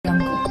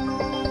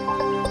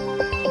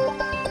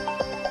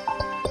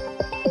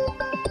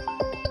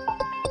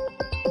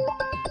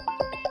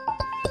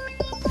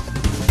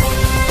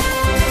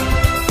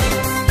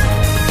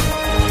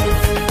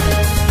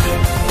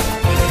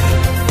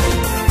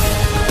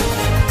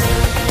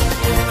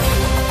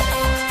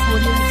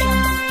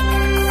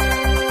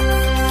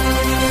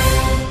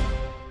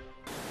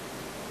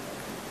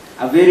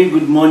very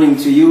good morning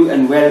to you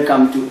and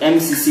welcome to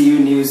MCCU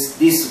News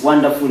this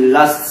wonderful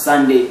last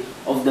Sunday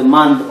of the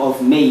month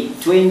of May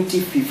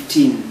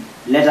 2015.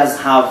 Let us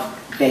have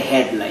the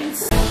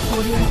headlines.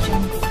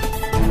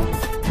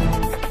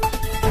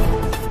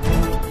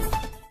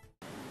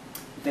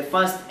 The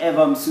first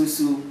ever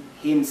MCCU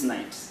Hymns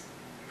Night.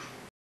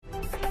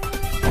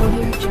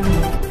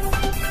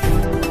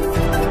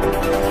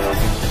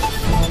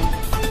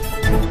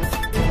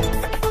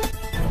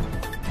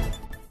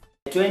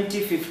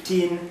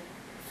 2015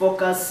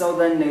 Focus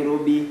Southern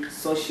Nairobi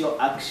Social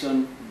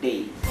Action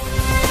Day.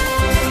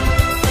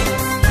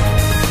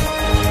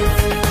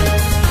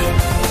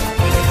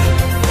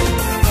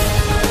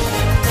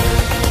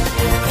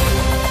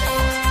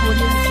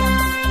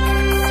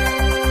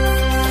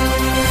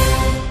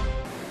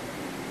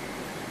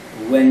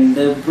 When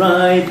the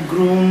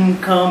bridegroom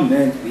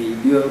cometh, will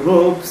your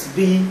robes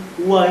be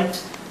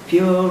white,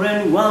 pure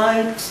and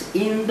white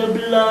in the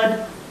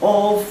blood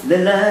of the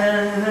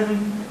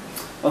Lamb.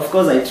 Of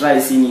course, I try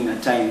singing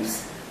at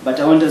times, but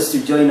I want us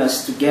to join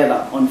us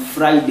together on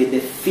Friday, the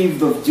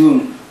 5th of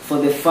June, for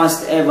the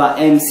first ever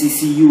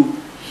MCCU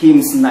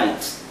Hymns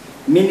Night.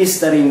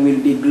 Ministering will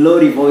be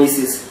Glory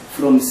Voices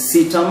from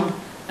Sitam,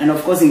 and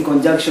of course in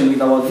conjunction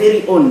with our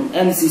very own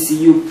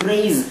MCCU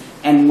Praise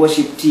and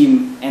Worship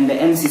team, and the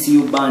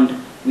MCCU band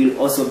will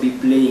also be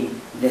playing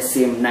the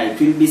same night.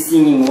 We'll be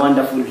singing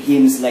wonderful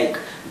hymns like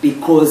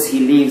Because He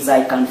Lives,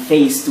 I Can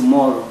Face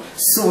Tomorrow.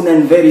 Soon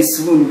and very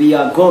soon we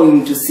are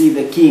going to see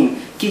the King.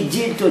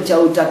 Kijito cha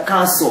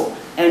Utakaso.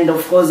 And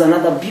of course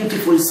another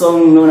beautiful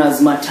song known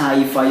as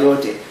Mataifa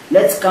Yote.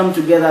 Let's come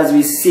together as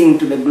we sing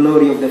to the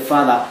glory of the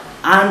Father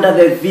under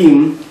the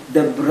theme,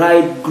 The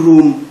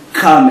Bridegroom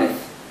Cometh.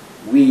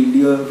 Will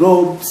your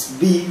robes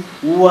be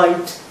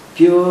white,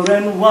 pure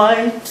and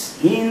white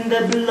in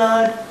the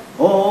blood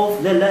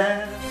of the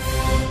Lamb?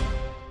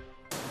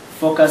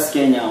 Focus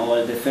Kenya,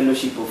 or the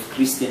Fellowship of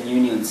Christian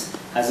Unions,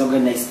 has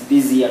organized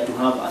this year to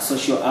have a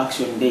social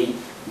action day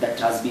that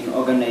has been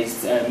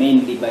organized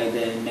mainly by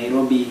the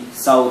Nairobi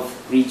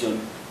South region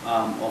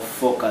of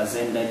Focus.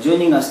 And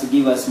joining us to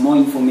give us more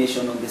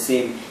information on the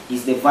same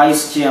is the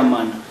Vice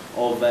Chairman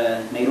of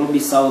Nairobi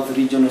South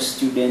Regional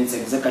Students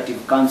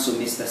Executive Council,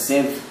 Mr.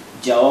 Seth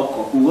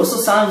Jaoko, who also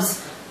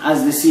serves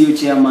as the CU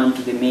Chairman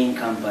to the main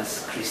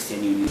campus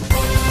Christian Union.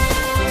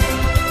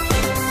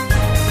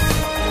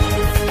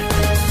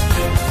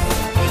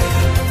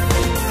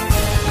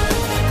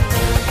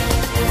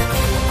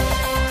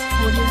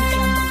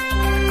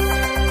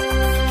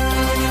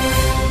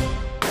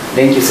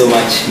 Thank you so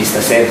much,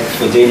 Mr. Seth,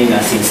 for joining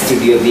us in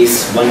studio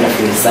this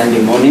wonderful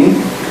Sunday morning.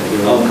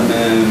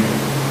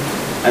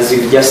 As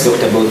we've just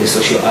talked about the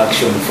social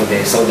action for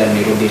the Southern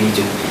Nairobi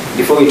region,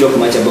 before we talk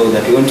much about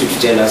that, we want you to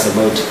tell us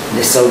about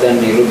the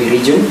Southern Nairobi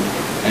region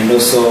and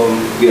also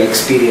your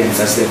experience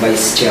as the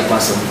Vice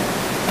Chairperson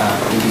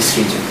in this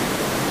region.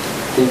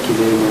 Thank you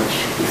very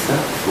much, Isa,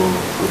 for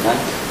that.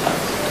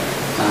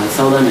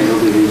 Southern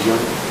Nairobi region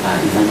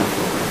is under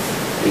focus.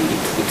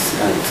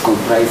 It's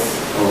comprised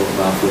of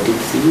 14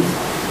 cities,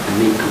 and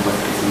main campus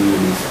Christian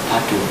Union is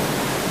part of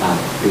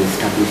the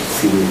established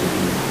cities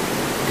in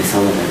the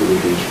Southern Nairobi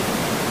region.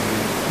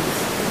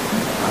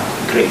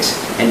 Great.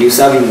 And you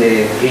serve in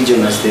the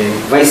region as the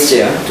Vice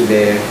Chair to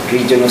the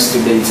Regional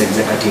Students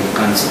Executive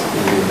Council.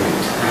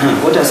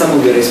 What are some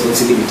of your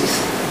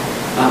responsibilities?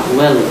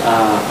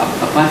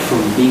 Apart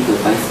from being the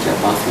Vice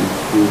Chairperson,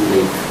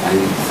 I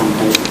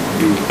sometimes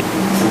do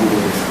some of the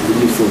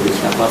responsibilities of the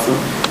Chairperson,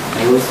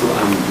 I also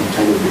am in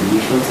charge of the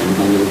missions and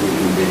evangelism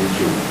in the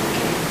region.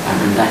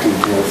 And that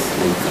entails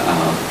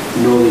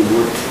knowing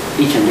what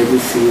each and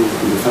every city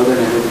in the Southern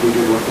Nairobi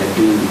region, what they're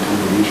doing in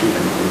terms of missions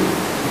and evangelism.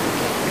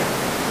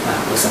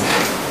 Awesome.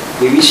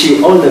 We wish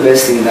you all the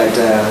best in that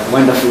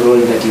wonderful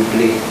role that you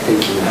play.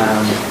 Thank you.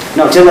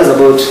 Now tell us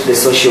about the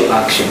social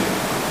action.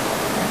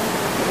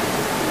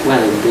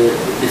 Well,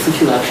 the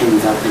social action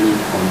is happening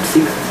on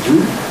 6th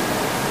June.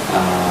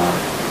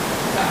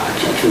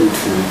 Actually,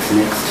 it's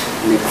next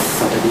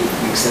Saturday.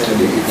 Next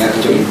Saturday.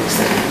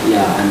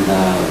 Yeah, and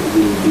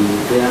we'll be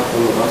there,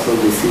 all of us, all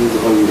the cities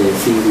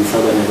in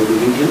Southern Nairobi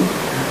region.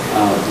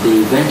 The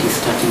event is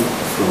starting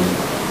from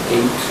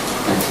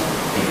 8:30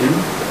 a.m.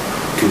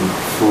 to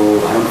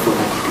around 4:30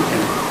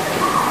 p.m.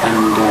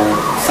 And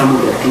some of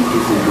the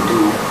activities we'll be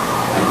doing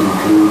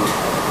include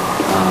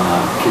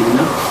cleaning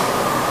up.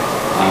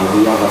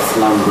 We have a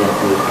slum there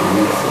called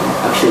Planet.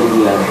 Actually,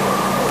 we are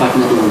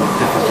partnering with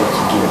Pepper Church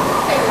again.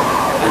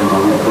 And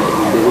we're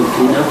doing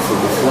cleanups of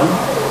the slum,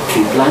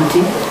 tree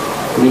planting,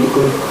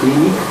 medical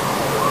clinic,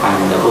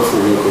 and also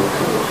legal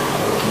clinic,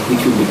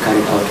 which will be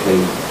carried out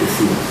by the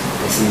cities.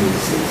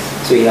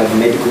 So we have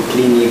medical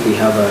clinic, we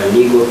have a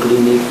legal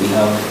clinic, we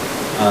have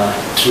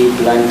tree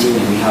planting,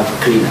 and we have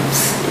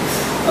cleanups. Yes.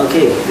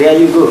 Okay, there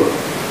you go.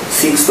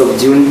 6th of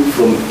June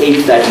from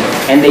 8:30,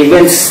 and the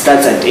event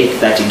starts at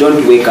 8:30.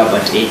 Don't wake up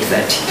at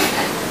 8:30.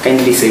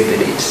 Kindly save the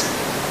dates.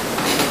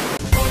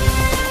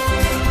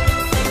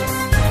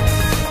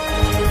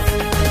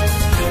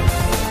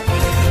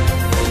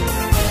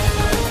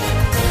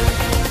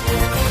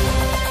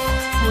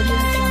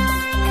 Audio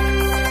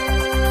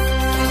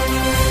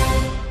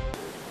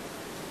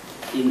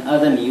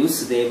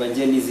the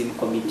Evangelism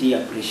Committee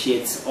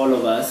appreciates all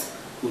of us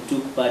who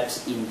took part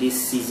in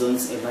this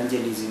season's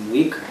Evangelism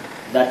Week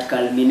that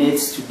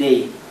culminates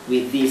today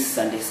with this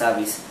Sunday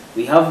service.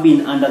 We have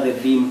been under the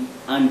theme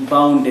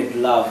Unbounded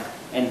Love,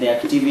 and the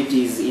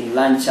activities in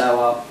lunch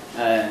hour,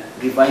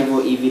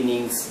 revival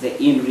evenings, the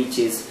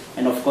in-reaches,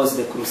 and of course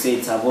the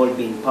crusades have all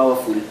been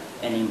powerful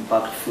and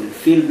impactful.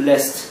 Feel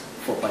blessed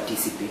for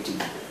participating.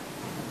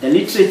 The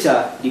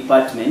literature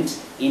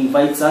department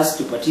invites us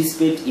to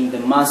participate in the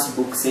mass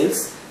book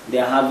sales. They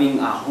are having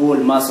a whole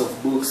mass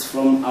of books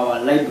from our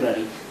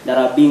library that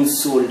are being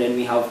sold, and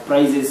we have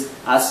prices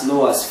as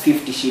low as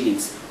 50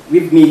 shillings.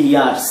 With me here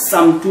are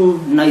some 2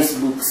 nice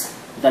books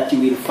that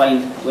you will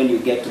find when you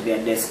get to their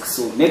desk.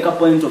 So make a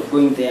point of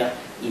going there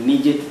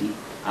immediately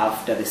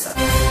after the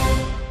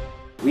service.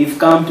 We've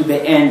come to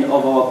the end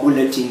of our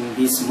bulletin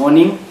this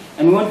morning,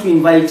 and we want to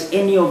invite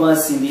any of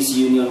us in this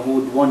union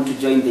who would want to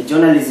join the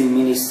journalism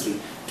ministry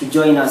to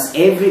join us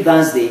every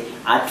Thursday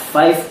at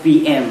 5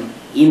 p.m.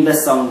 in the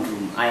sound room.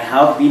 I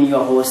have been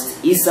your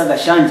host, Issa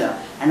Gashanja,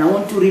 and I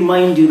want to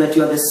remind you that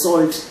you are the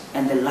salt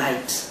and the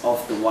light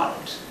of the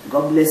world.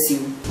 God bless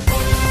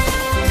you.